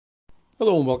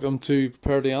Hello and welcome to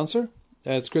Prepare to Answer.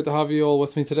 It's great to have you all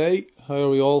with me today. How are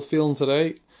we all feeling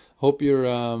today? Hope you're,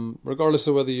 regardless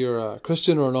of whether you're a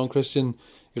Christian or a non-Christian,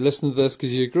 you're listening to this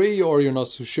because you agree or you're not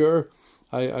so sure.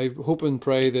 I hope and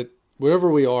pray that wherever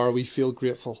we are, we feel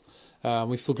grateful.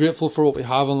 We feel grateful for what we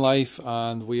have in life,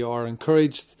 and we are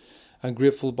encouraged and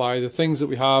grateful by the things that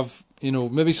we have,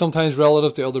 maybe sometimes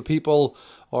relative to other people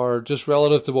or just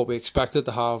relative to what we expected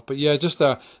to have. But yeah, just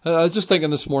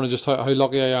thinking this morning just how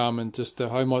lucky I am, and just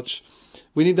how much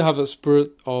we need to have that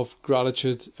spirit of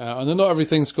gratitude. And I know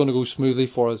everything's going to go smoothly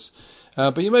for us.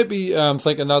 But you might be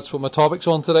thinking that's what my topic's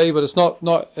on today, but it's not.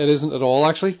 It isn't at all,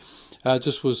 actually. It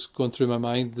just was going through my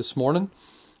mind this morning,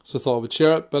 so I thought I would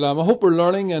share it. But I hope we're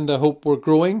learning, and I hope we're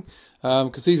growing,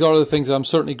 because these are the things I'm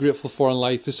certainly grateful for in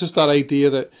life. It's just that idea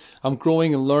that I'm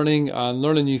growing and learning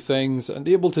new things and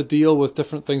able to deal with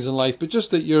different things in life. But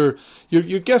just that your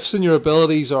gifts and your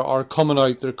abilities are coming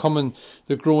out. They're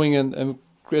growing into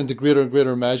greater and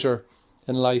greater measure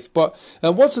in life. But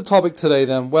what's the topic today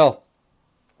then? Well,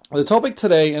 the topic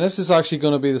today, and this is actually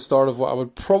going to be the start of what I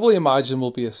would probably imagine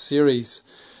will be a series,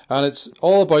 and it's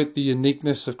all about the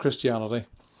uniqueness of Christianity.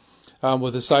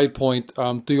 With a side point,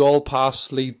 do all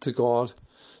paths lead to God?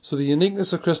 So the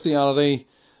uniqueness of Christianity,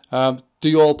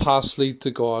 do all paths lead to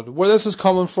God? Where this is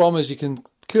coming from, as you can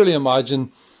clearly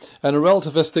imagine, in a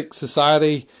relativistic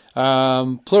society,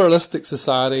 pluralistic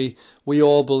society, we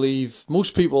all believe,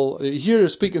 most people here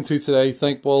speaking to today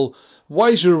think, well, why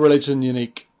is your religion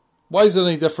unique? Why is it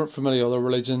any different from any other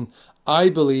religion? I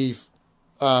believe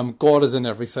God is in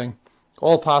everything.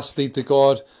 All paths lead to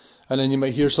God. And then you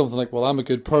might hear something like, well, I'm a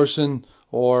good person,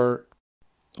 or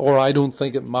I don't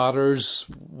think it matters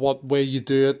what way you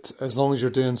do it, as long as you're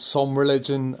doing some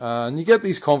religion. And you get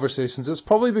these conversations. It's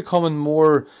probably becoming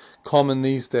more common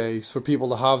these days for people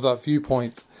to have that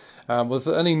viewpoint, with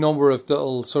any number of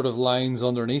little sort of lines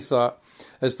underneath that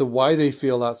as to why they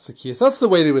feel that's the case. That's the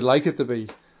way they would like it to be.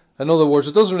 In other words,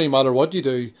 it doesn't really matter what you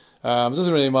do. It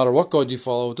doesn't really matter what God you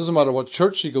follow. It doesn't matter what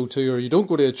church you go to, or you don't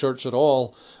go to a church at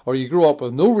all, or you grow up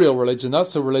with no real religion.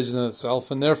 That's a religion in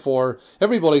itself, and therefore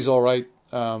everybody's all right.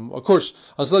 Of course,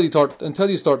 until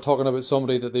you start talking about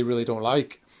somebody that they really don't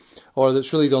like, or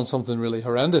that's really done something really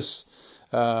horrendous.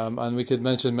 And we could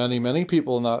mention many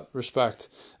people in that respect.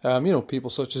 People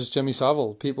such as Jimmy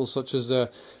Savile, people such as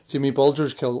Jimmy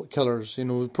Bulger's killers.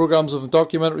 Programs of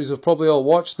documentaries have probably all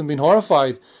watched and been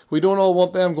horrified. We don't all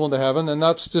want them going to heaven, and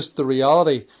that's just the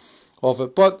reality of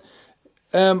it. But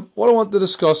what I want to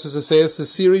discuss, as I say, is a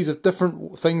series of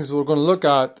different things we're going to look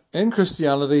at in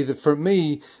Christianity that, for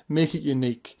me, make it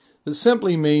unique. That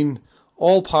simply mean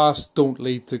all paths don't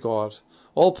lead to God.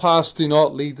 All paths do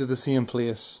not lead to the same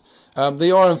place.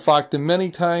 They are, in fact, and many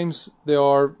times they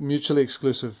are mutually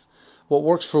exclusive. What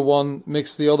works for one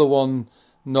makes the other one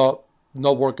not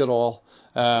work at all.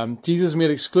 Jesus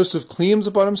made exclusive claims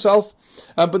about himself.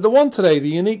 But the one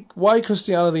today, why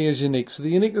Christianity is unique. So the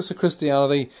uniqueness of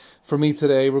Christianity for me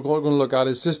today, we're going to look at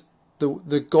is just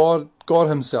the God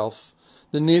himself.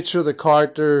 The nature, the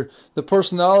character, the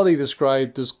personality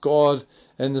described as God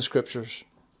in the scriptures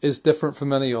is different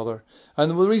from any other. And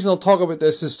the reason I'll talk about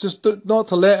this is just not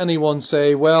to let anyone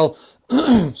say, well,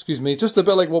 excuse me, just a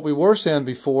bit like what we were saying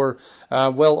before,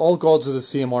 well, all gods are the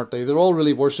same, aren't they? They're all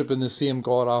really worshipping the same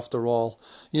God after all.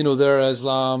 They're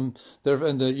Islam, they're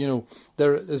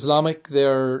Islamic,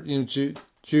 they're,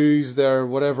 Jews, they're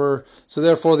whatever. So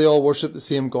therefore they all worship the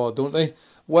same God, don't they?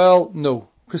 Well, no.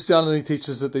 Christianity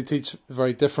teaches that they teach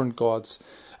very different gods.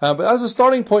 But as a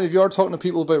starting point, if you are talking to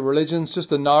people about religions, just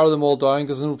to narrow them all down,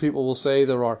 because I know people will say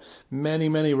there are many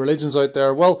religions out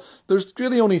there. Well, there's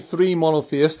really only 3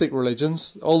 monotheistic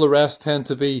religions. All the rest tend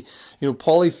to be,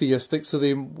 polytheistic, so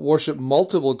they worship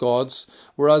multiple gods.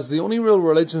 Whereas the only real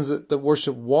religions that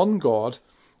worship one God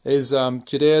is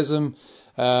Judaism,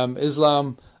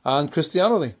 Islam, and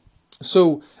Christianity.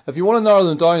 So if you want to narrow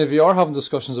them down, if you are having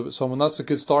discussions about someone, that's a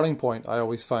good starting point, I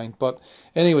always find. But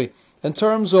anyway, in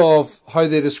terms of how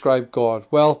they describe God,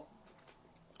 well,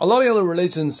 a lot of other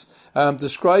religions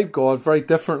describe God very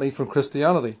differently from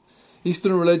Christianity.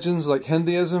 Eastern religions like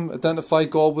Hinduism identify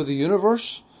God with the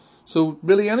universe, so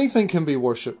really anything can be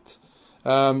worshipped.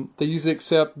 They usually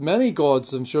accept many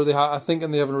gods. I'm sure they have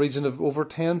a region of over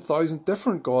 10,000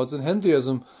 different gods in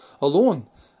Hinduism alone.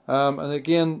 And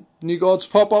again, new gods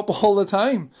pop up all the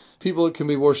time. People that can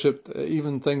be worshipped,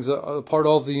 even things that are part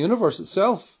of the universe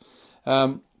itself.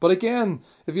 But again,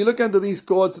 if you look into these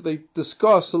gods that they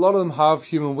discuss, a lot of them have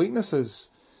human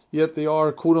weaknesses, yet they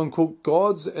are quote-unquote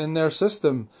gods in their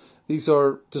system. These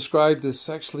are described as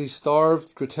sexually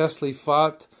starved, grotesquely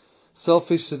fat,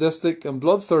 selfish, sadistic, and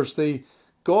bloodthirsty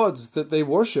gods that they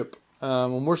worship.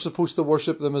 and we're supposed to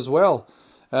worship them as well.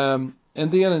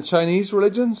 Indian and Chinese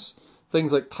religions,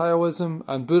 things like Taoism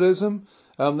and Buddhism,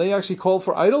 they actually call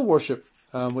for idol worship,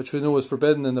 which we know is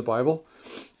forbidden in the Bible.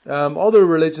 Other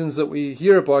religions that we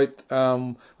hear about,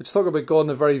 which talk about God in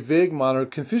a very vague manner,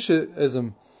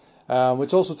 Confucianism,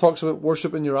 which also talks about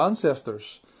worshipping your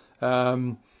ancestors.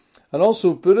 And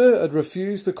also Buddha had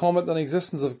refused to comment on the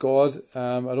existence of God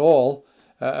at all.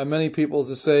 And many people, as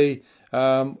I say,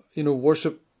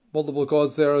 worship multiple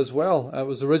gods there as well. It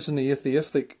was originally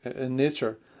atheistic in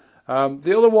nature.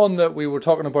 The other one that we were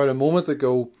talking about a moment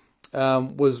ago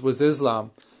was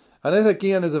Islam. And it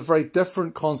again is a very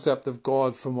different concept of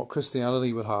God from what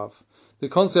Christianity would have. The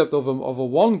concept of a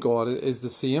one God is the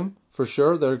same, for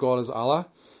sure. Their God is Allah,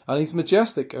 and he's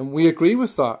majestic, and we agree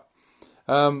with that.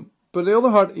 But on the other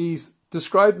hand, he's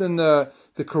described in the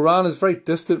Quran as very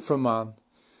distant from man.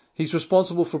 He's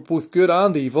responsible for both good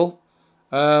and evil,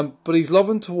 but he's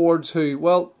loving towards who?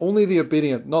 Well, only the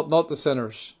obedient, not the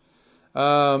sinners.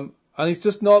 And he's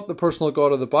just not the personal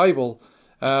God of the Bible.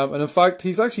 And in fact,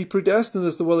 he's actually predestined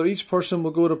as to whether each person will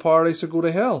go to paradise or go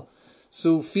to hell.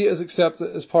 So fate is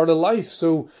accepted as part of life.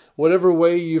 So whatever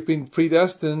way you've been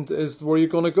predestined is where you're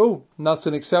going to go. And that's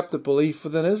an accepted belief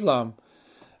within Islam.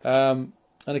 And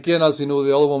again, as we know,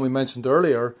 the other one we mentioned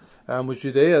earlier was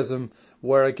Judaism,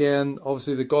 where again,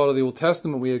 obviously the God of the Old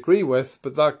Testament we agree with,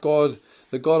 but that God,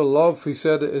 the God of love, who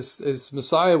said his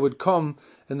Messiah would come,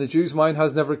 in the Jews' mind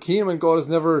has never came, and God has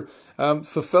never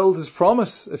fulfilled his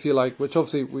promise, if you like, which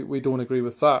obviously we don't agree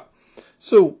with that.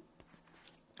 So,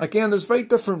 again, there's very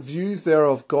different views there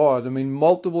of God. I mean,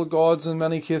 multiple gods in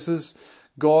many cases,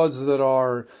 gods that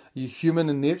are human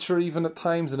in nature even at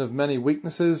times and have many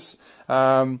weaknesses.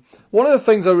 One of the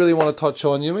things I really want to touch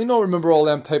on, you may not remember all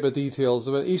them type of details.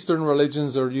 I mean, Eastern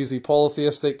religions are usually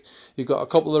polytheistic. You've got a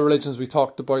couple of religions we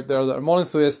talked about there that are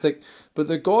monotheistic, but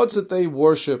the gods that they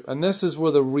worship, and this is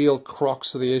where the real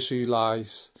crux of the issue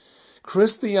lies.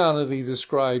 Christianity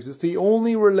describes, it's the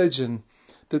only religion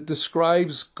that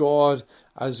describes God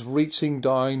as reaching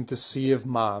down to save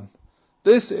man.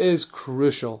 This is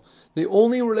crucial. The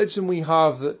only religion we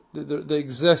have that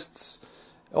exists,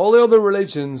 all the other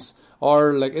religions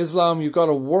are like Islam, you've got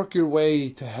to work your way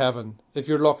to heaven. If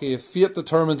you're lucky, if fate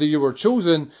determined that you were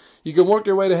chosen, you can work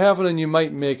your way to heaven and you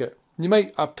might make it. You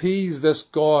might appease this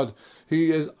God who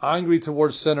is angry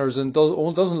towards sinners and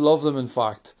doesn't love them, in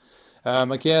fact.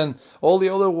 Again, all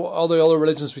the other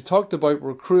religions we talked about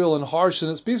were cruel and harsh, and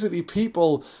it's basically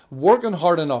people working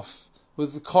hard enough,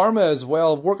 with karma as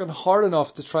well, working hard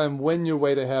enough to try and win your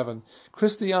way to heaven.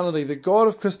 Christianity, the God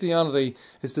of Christianity,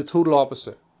 is the total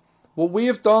opposite. What we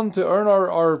have done to earn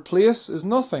our place is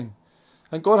nothing.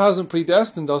 And God hasn't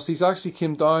predestined us. He's actually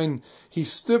came down. He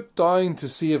stooped down to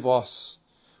save us.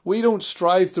 We don't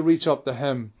strive to reach up to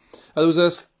him. There was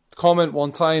this comment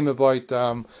one time about,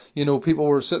 people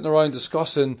were sitting around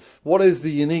discussing what is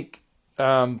the unique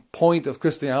point of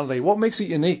Christianity. What makes it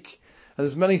unique? And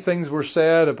there's many things were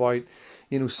said about,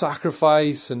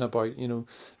 sacrifice and about,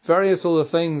 various other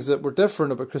things that were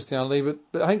different about Christianity.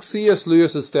 But I think C.S.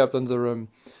 Lewis has stepped into the room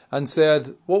and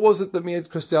said, what was it that made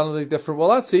Christianity different? Well,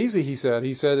 that's easy, he said.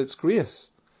 He said, it's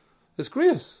grace. It's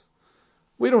grace.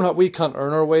 We can't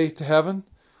earn our way to heaven.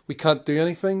 We can't do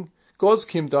anything. God's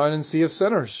came down and saved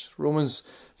sinners. Romans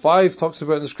 5 talks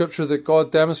about in the scripture that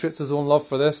God demonstrates his own love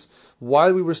for this.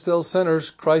 While we were still sinners,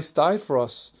 Christ died for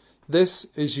us. This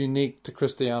is unique to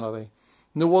Christianity.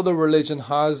 No other religion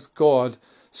has God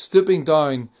stooping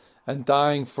down and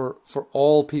dying for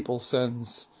all people's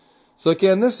sins. So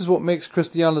again, this is what makes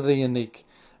Christianity unique.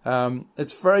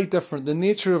 It's very different. The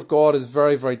nature of God is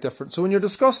very, very different. So when you're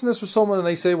discussing this with someone and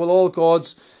they say, well, all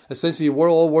gods, essentially we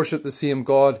all worship the same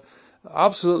God.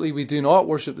 Absolutely, we do not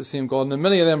worship the same God. And in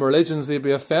many of them religions, they'd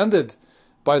be offended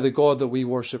by the God that we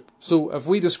worship. So if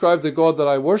we describe the God that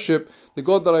I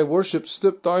worship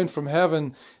stooped down from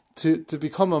heaven to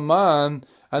become a man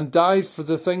and died for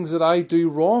the things that I do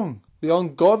wrong, the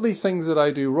ungodly things that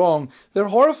I do wrong. They're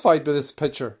horrified by this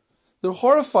picture. They're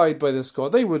horrified by this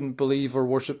God. They wouldn't believe or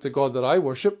worship the God that I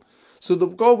worship. So the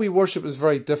God we worship is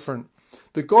very different.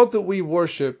 The God that we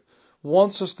worship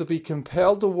wants us to be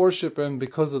compelled to worship him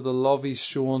because of the love he's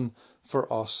shown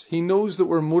for us. He knows that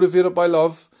we're motivated by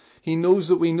love. He knows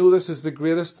that we know this is the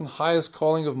greatest and highest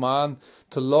calling of man,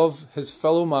 to love his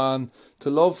fellow man,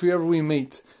 to love whoever we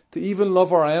meet, to even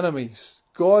love our enemies.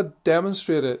 God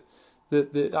demonstrated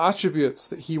the attributes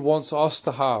that he wants us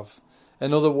to have.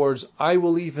 In other words, I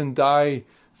will even die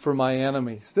for my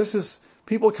enemies.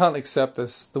 People can't accept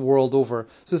this the world over.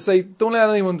 So say, don't let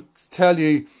anyone tell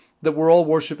you that we're all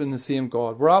worshipping the same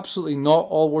God. We're absolutely not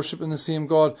all worshipping the same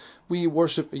God. We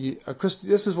worship a Christ.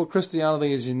 This is what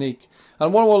Christianity is unique.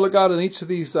 And what we'll look at in each of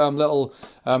these little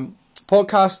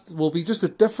podcasts will be just a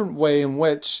different way in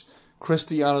which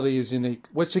Christianity is unique,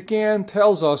 which again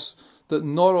tells us that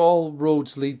not all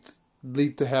roads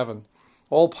lead to heaven.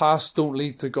 All paths don't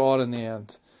lead to God in the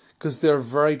end, because they're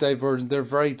very divergent, they're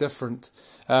very different.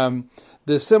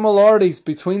 The similarities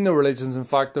between the religions, in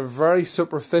fact, are very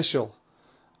superficial.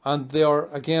 And they are,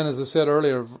 again, as I said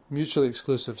earlier, mutually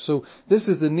exclusive. So this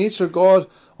is the nature of God.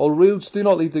 All roads do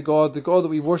not lead to God. The God that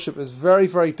we worship is very,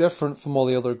 very different from all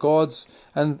the other gods.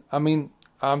 And I mean,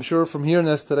 I'm sure from hearing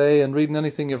this today and reading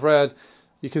anything you've read,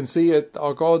 you can see it.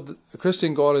 Our God, the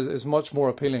Christian God, is much more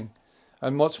appealing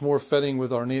and much more fitting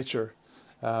with our nature.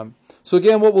 So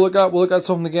again, what we'll look at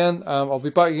something again. I'll be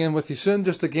back again with you soon,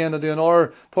 just again to do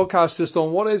another podcast just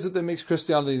on what is it that makes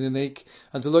Christianity unique,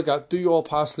 and to look at, do all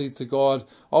paths lead to God?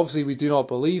 Obviously, we do not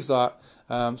believe that.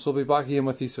 So I'll be back again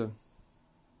with you soon.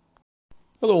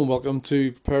 Hello and welcome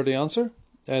to Prepare the Answer.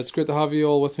 It's great to have you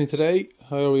all with me today.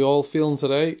 How are we all feeling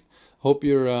today? Hope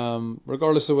you're,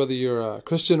 regardless of whether you're a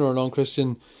Christian or a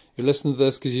non-Christian, you're listening to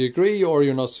this because you agree or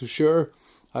you're not so sure.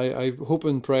 I hope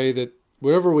and pray that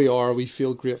wherever we are, we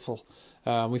feel grateful.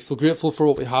 We feel grateful for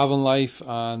what we have in life,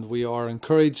 and we are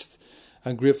encouraged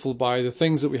and grateful by the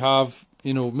things that we have,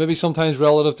 maybe sometimes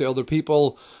relative to other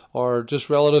people or just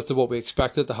relative to what we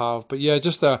expected to have. But yeah, I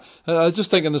was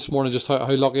just thinking this morning just how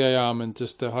lucky I am, and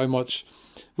just how much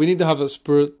we need to have that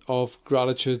spirit of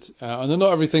gratitude. And then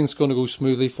not everything's going to go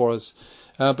smoothly for us.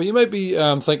 But you might be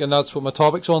thinking that's what my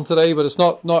topic's on today, but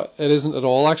it isn't at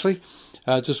all actually.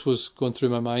 It just was going through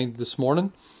my mind this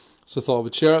morning. So I thought I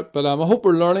would share it. But I hope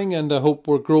we're learning, and I hope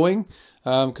we're growing,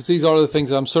 because these are the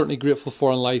things I'm certainly grateful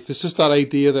for in life. It's just that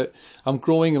idea that I'm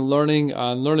growing and learning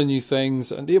new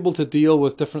things and able to deal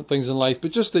with different things in life.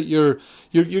 But just that your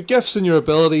gifts and your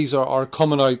abilities are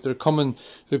coming out. They're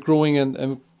growing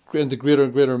into greater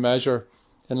and greater measure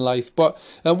in life. But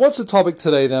what's the topic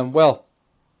today then? Well,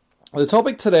 the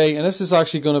topic today, and this is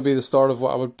actually going to be the start of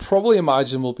what I would probably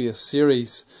imagine will be a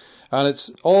series, and it's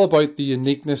all about the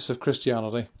uniqueness of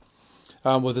Christianity.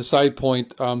 With a side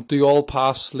point, do all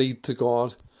paths lead to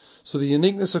God? So the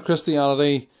uniqueness of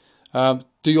Christianity,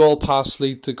 do all paths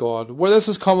lead to God? Where this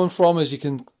is coming from, as you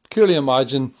can clearly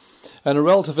imagine, in a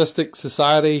relativistic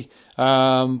society,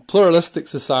 pluralistic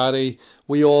society,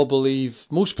 we all believe,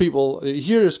 most people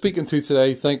here speaking to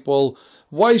today think, well,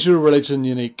 why is your religion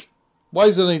unique? Why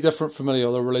is it any different from any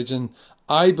other religion?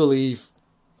 I believe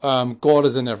God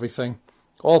is in everything.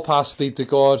 All paths lead to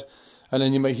God. And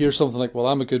then you might hear something like, well,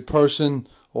 I'm a good person,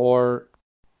 or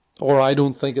I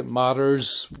don't think it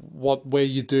matters what way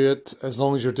you do it, as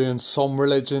long as you're doing some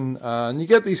religion. And you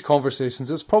get these conversations.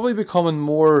 It's probably becoming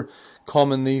more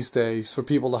common these days for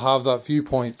people to have that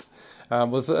viewpoint,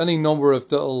 with any number of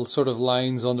little sort of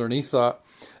lines underneath that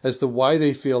as to why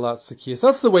they feel that's the case.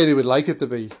 That's the way they would like it to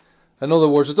be. In other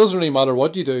words, it doesn't really matter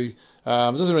what you do. It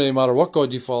doesn't really matter what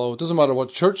God you follow. It doesn't matter what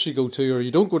church you go to, or you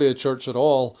don't go to a church at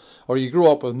all, or you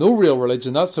grow up with no real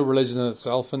religion. That's a religion in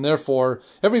itself, and therefore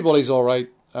everybody's all right.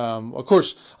 Of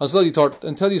course, until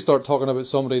you start talking about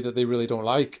somebody that they really don't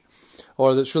like,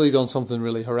 or that's really done something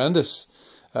really horrendous.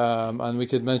 And we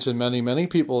could mention many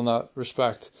people in that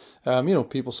respect.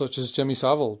 People such as Jimmy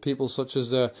Savile, people such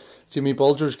as Jimmy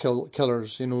Bulger's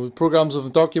killers. Programs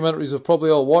of documentaries have probably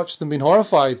all watched and been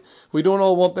horrified. We don't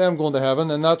all want them going to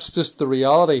heaven, and that's just the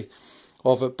reality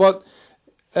of it. But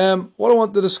what I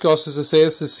want to discuss, as I say,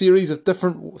 is a series of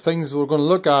different things we're going to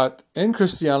look at in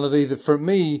Christianity that, for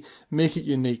me, make it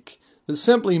unique. That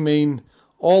simply mean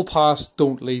all paths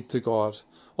don't lead to God.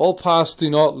 All paths do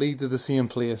not lead to the same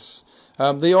place.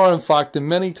 They are, in fact, and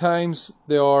many times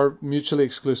they are mutually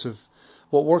exclusive.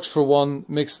 What works for one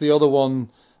makes the other one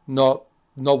not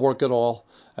work at all.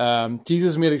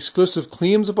 Jesus made exclusive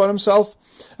claims about himself.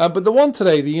 But the one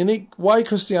today, why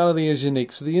Christianity is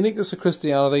unique. So the uniqueness of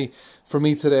Christianity for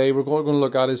me today, we're going to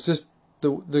look at is just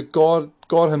the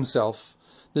God himself.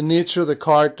 The nature, the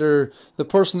character, the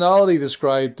personality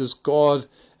described as God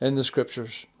in the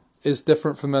scriptures is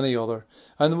different from any other.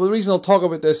 And the reason I'll talk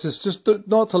about this is just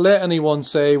not to let anyone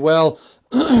say, well,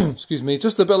 excuse me,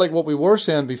 just a bit like what we were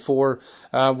saying before,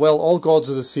 well, all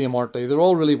gods are the same, aren't they? They're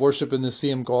all really worshipping the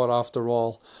same God after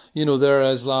all. They're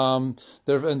Islam,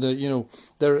 they're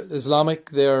Islamic,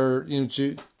 they're,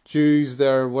 Jews,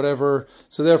 they're whatever.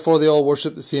 So therefore they all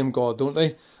worship the same God, don't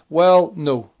they? Well,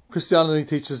 no. Christianity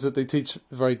teaches that they teach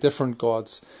very different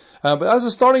gods. But as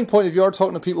a starting point, if you are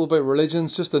talking to people about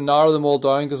religions, just to narrow them all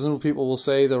down, because I know people will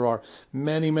say there are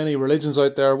many, many religions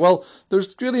out there. Well,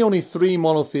 there's really only 3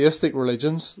 monotheistic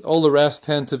religions. All the rest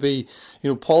tend to be,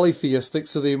 polytheistic,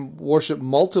 so they worship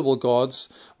multiple gods.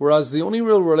 Whereas the only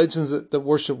real religions that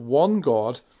worship one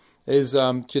God is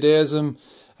Judaism,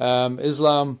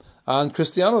 Islam, and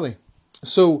Christianity.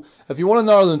 So if you want to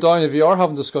narrow them down, if you are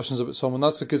having discussions about someone,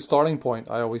 that's a good starting point,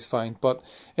 I always find. But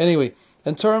anyway,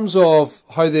 in terms of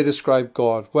how they describe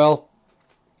God, well,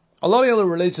 a lot of other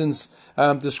religions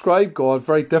describe God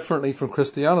very differently from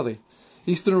Christianity.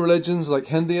 Eastern religions like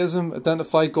Hinduism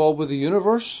identify God with the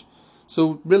universe.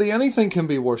 So really anything can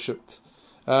be worshipped.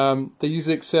 They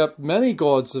usually accept many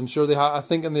gods. I'm sure they have, I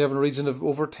think, and they have a region of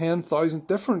over 10,000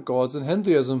 different gods in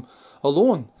Hinduism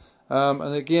alone.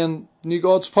 And again, new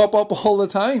gods pop up all the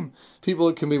time. People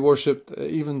that can be worshipped,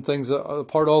 even things that are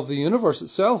part of the universe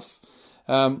itself.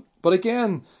 But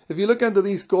again, if you look into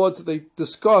these gods that they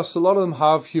discuss, a lot of them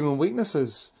have human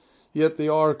weaknesses. Yet they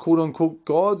are quote-unquote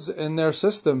gods in their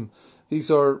system. These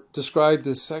are described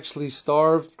as sexually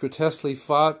starved, grotesquely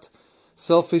fat,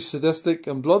 selfish, sadistic,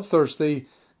 and bloodthirsty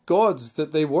gods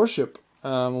that they worship.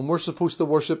 And we're supposed to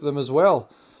worship them as well.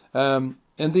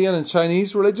 Indian and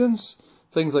Chinese religions,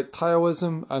 things like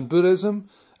Taoism and Buddhism,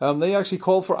 they actually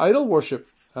call for idol worship,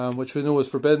 which we know is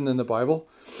forbidden in the Bible.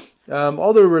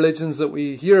 Other religions that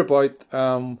we hear about,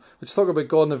 which talk about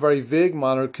God in a very vague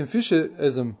manner,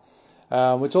 Confucianism,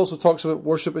 which also talks about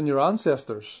worshipping your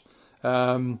ancestors.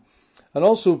 And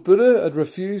also Buddha had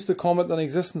refused to comment on the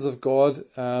existence of God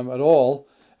at all.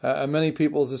 And many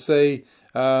people, as I say,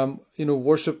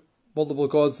 worship multiple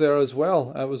gods there as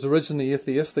well. It was originally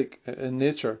atheistic in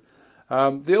nature.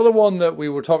 The other one that we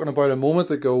were talking about a moment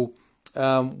ago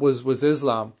was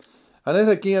Islam. And it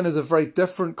again is a very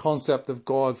different concept of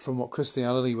God from what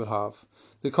Christianity would have.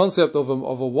 The concept of a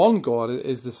one God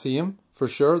is the same, for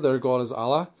sure. Their God is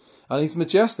Allah. And he's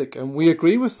majestic, and we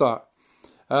agree with that.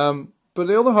 But on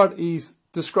the other hand, he's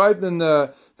described in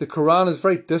the Quran as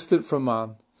very distant from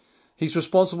man. He's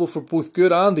responsible for both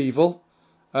good and evil.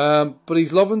 But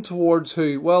he's loving towards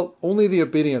who? Well, only the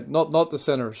obedient, not the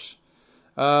sinners.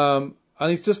 And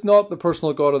he's just not the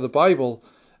personal God of the Bible.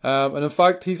 And in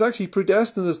fact, he's actually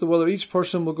predestined as to whether each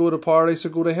person will go to paradise or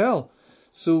go to hell.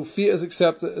 So fate is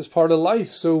accepted as part of life.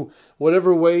 So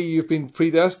whatever way you've been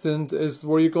predestined is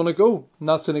where you're going to go. And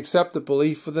that's an accepted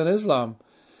belief within Islam.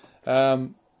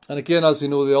 And again, as we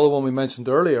know, the other one we mentioned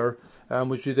earlier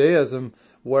was Judaism,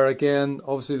 where again,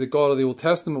 obviously the God of the Old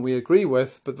Testament we agree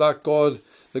with, but that God,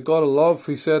 the God of love,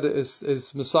 who said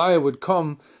his Messiah would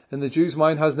come, in the Jews'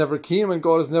 mind has never came, and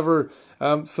God has never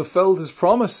fulfilled his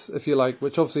promise, if you like,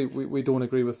 which obviously we don't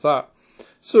agree with that.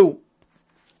 So,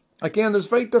 again, there's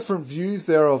very different views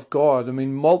there of God. I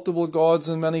mean, multiple gods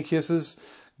in many cases,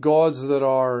 gods that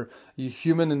are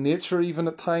human in nature even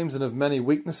at times and have many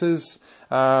weaknesses.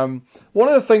 One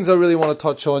of the things I really want to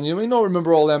touch on, you may not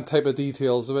remember all them type of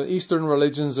details. I mean, Eastern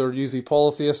religions are usually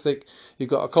polytheistic. You've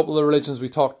got a couple of religions we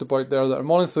talked about there that are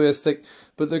monotheistic,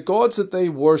 but the gods that they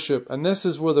worship, and this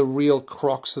is where the real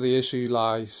crux of the issue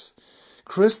lies.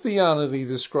 Christianity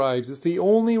describes, it's the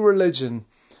only religion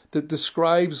that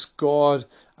describes God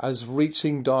as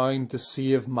reaching down to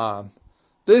save man.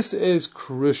 This is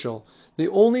crucial. The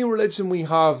only religion we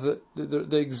have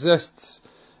that exists,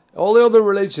 all the other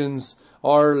religions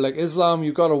are like Islam,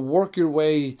 you've got to work your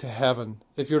way to heaven.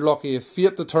 If you're lucky, if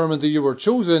fate determined that you were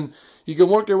chosen, you can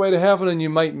work your way to heaven and you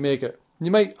might make it.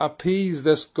 You might appease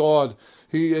this God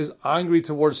who is angry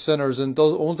towards sinners and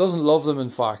doesn't love them, in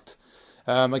fact.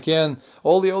 Again,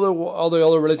 all the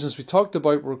other religions we talked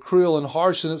about were cruel and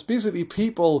harsh, and it's basically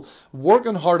people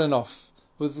working hard enough,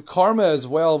 with karma as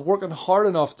well, working hard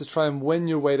enough to try and win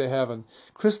your way to heaven.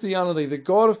 Christianity, the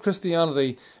God of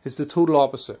Christianity, is the total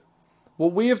opposite.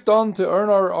 What we have done to earn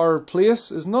our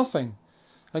place is nothing.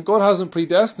 And God hasn't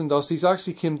predestined us. He's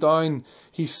actually came down.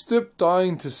 He stooped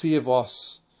down to save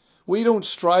us. We don't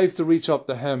strive to reach up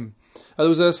to him. There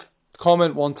was this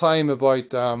comment one time about,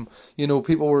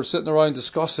 people were sitting around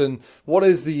discussing what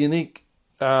is the unique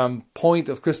point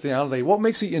of Christianity. What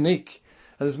makes it unique?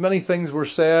 And there's many things were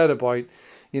said about,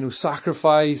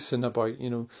 sacrifice and about,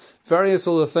 various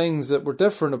other things that were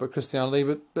different about Christianity.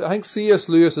 But I think C.S.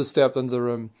 Lewis has stepped into the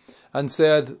room and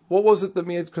said, what was it that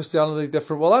made Christianity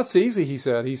different? Well, that's easy, he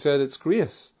said. He said, it's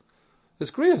grace. It's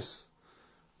grace.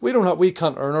 We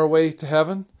can't earn our way to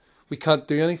heaven. We can't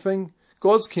do anything.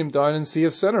 God's came down and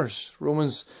saved sinners.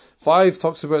 Romans 5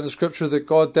 talks about in the scripture that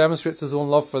God demonstrates his own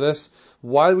love for this.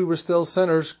 While we were still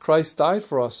sinners, Christ died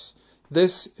for us.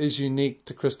 This is unique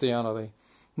to Christianity.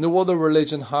 No other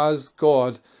religion has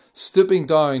God stooping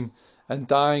down and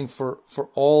dying for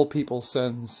all people's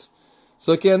sins.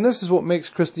 So again, this is what makes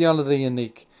Christianity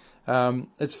unique.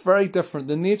 It's very different.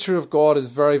 The nature of God is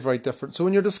very, very different. So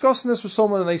when you're discussing this with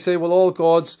someone and they say, well, all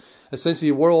gods,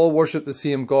 essentially, we all worship the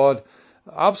same God.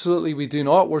 Absolutely, we do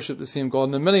not worship the same God.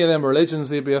 And in many of them religions,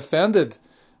 they'd be offended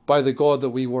by the God that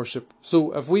we worship.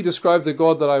 So if we describe the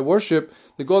God that I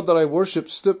worship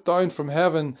stooped down from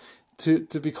heaven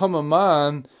to become a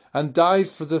man and died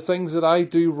for the things that I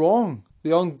do wrong,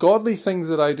 the ungodly things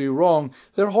that I do wrong.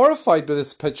 They're horrified by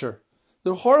this picture.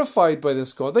 They're horrified by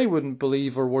this God. They wouldn't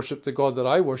believe or worship the God that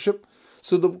I worship.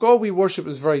 So the God we worship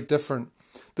is very different.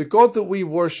 The God that we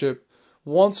worship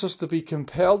wants us to be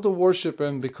compelled to worship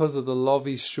him because of the love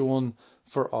he's shown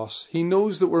for us. He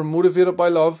knows that we're motivated by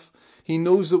love. He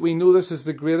knows that we know this is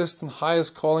the greatest and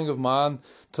highest calling of man,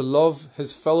 to love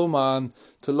his fellow man,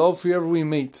 to love whoever we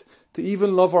meet, to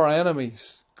even love our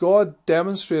enemies. God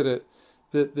demonstrated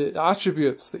the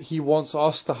attributes that he wants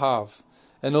us to have.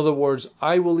 In other words,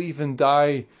 I will even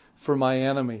die for my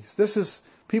enemies.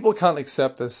 People can't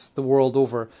accept this the world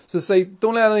over. So say,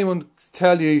 don't let anyone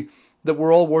tell you that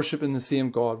we're all worshipping the same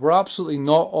God. We're absolutely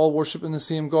not all worshipping the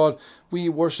same God. We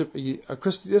worship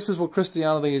this is what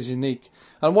Christianity is unique.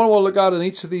 And what we'll look at in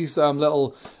each of these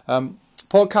little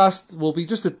podcasts will be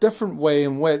just a different way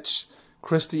in which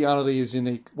Christianity is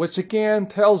unique, which again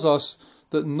tells us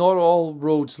that not all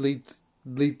roads lead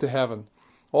to heaven.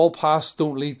 All paths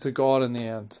don't lead to God in the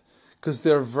end, because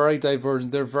they're very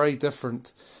divergent, they're very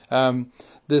different.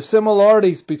 The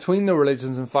similarities between the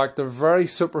religions, in fact, are very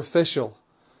superficial.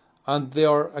 And they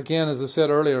are, again, as I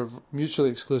said earlier, mutually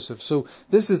exclusive. So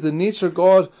this is the nature of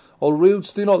God. All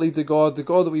roads do not lead to God. The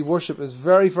God that we worship is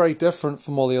very, very different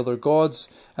from all the other gods.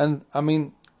 And I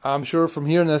mean, I'm sure from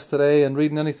hearing this today and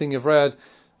reading anything you've read,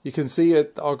 you can see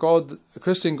it. Our God, the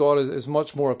Christian God, is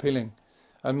much more appealing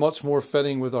and much more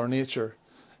fitting with our nature.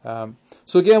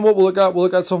 So again, what we'll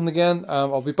look at something again.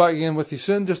 I'll be back again with you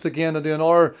soon, just again to do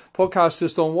another podcast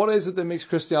just on what is it that makes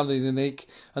Christianity unique,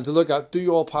 and to look at, do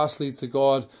all paths lead to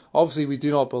God? Obviously, we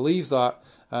do not believe that.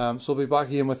 So I'll be back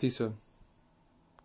again with you soon.